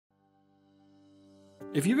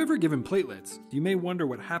If you've ever given platelets, you may wonder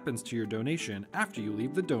what happens to your donation after you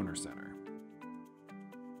leave the donor center.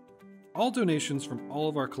 All donations from all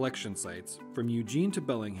of our collection sites, from Eugene to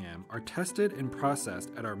Bellingham, are tested and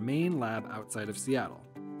processed at our main lab outside of Seattle.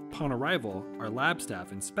 Upon arrival, our lab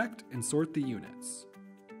staff inspect and sort the units.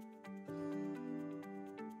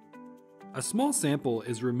 A small sample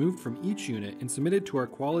is removed from each unit and submitted to our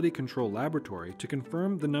quality control laboratory to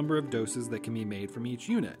confirm the number of doses that can be made from each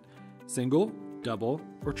unit: single, double,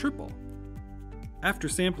 or triple. After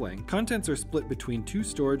sampling, contents are split between 2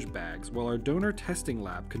 storage bags while our donor testing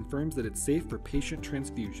lab confirms that it's safe for patient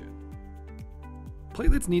transfusion.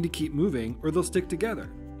 Platelets need to keep moving or they'll stick together.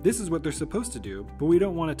 This is what they're supposed to do, but we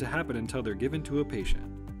don't want it to happen until they're given to a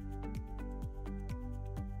patient.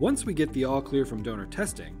 Once we get the all clear from donor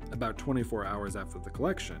testing, about 24 hours after the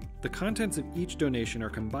collection, the contents of each donation are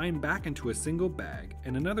combined back into a single bag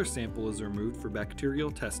and another sample is removed for bacterial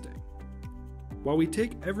testing. While we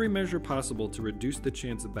take every measure possible to reduce the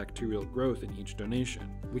chance of bacterial growth in each donation,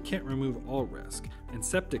 we can't remove all risk, and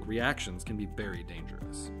septic reactions can be very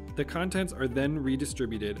dangerous. The contents are then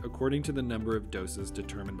redistributed according to the number of doses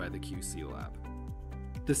determined by the QC lab.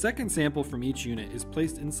 The second sample from each unit is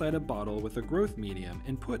placed inside a bottle with a growth medium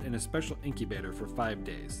and put in a special incubator for 5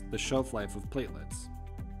 days, the shelf life of platelets.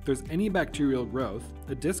 If there's any bacterial growth,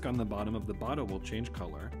 a disc on the bottom of the bottle will change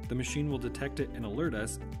color, the machine will detect it and alert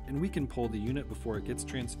us, and we can pull the unit before it gets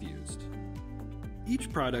transfused. Each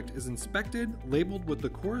product is inspected, labeled with the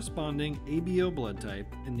corresponding ABO blood type,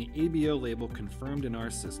 and the ABO label confirmed in our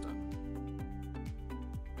system.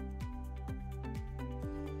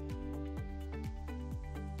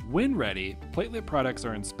 When ready, platelet products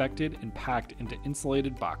are inspected and packed into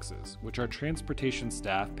insulated boxes, which our transportation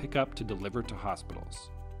staff pick up to deliver to hospitals.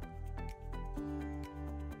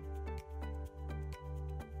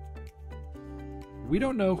 We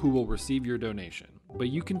don't know who will receive your donation, but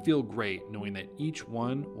you can feel great knowing that each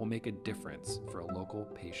one will make a difference for a local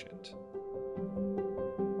patient.